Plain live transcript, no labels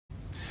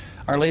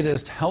Our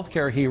latest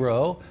healthcare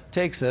hero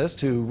takes us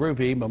to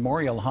Ruby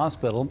Memorial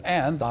Hospital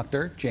and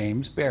Dr.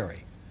 James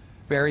Berry.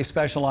 Berry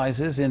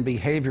specializes in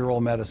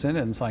behavioral medicine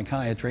and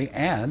psychiatry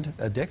and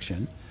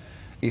addiction.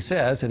 He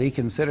says that he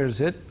considers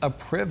it a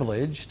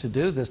privilege to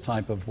do this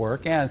type of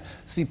work and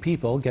see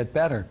people get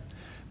better.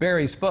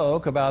 Berry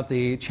spoke about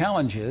the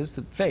challenges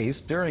that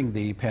faced during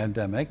the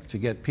pandemic to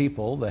get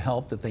people the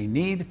help that they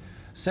need,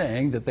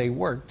 saying that they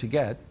work to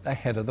get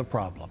ahead of the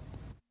problem.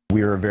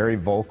 We are very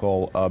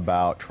vocal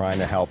about trying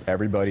to help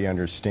everybody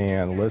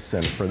understand,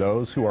 listen, for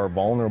those who are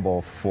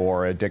vulnerable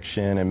for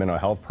addiction and mental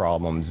health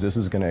problems, this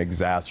is going to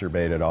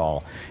exacerbate it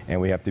all. And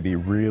we have to be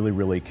really,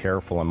 really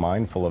careful and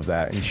mindful of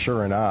that. And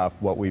sure enough,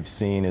 what we've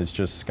seen is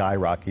just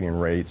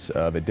skyrocketing rates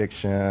of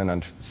addiction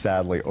and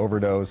sadly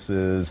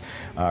overdoses,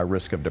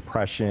 risk of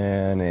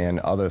depression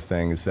and other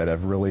things that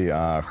have really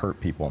hurt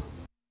people.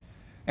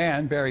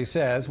 And Berry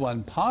says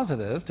one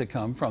positive to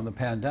come from the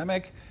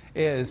pandemic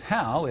is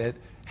how it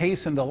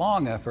hastened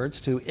along efforts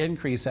to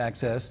increase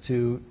access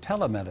to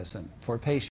telemedicine for patients.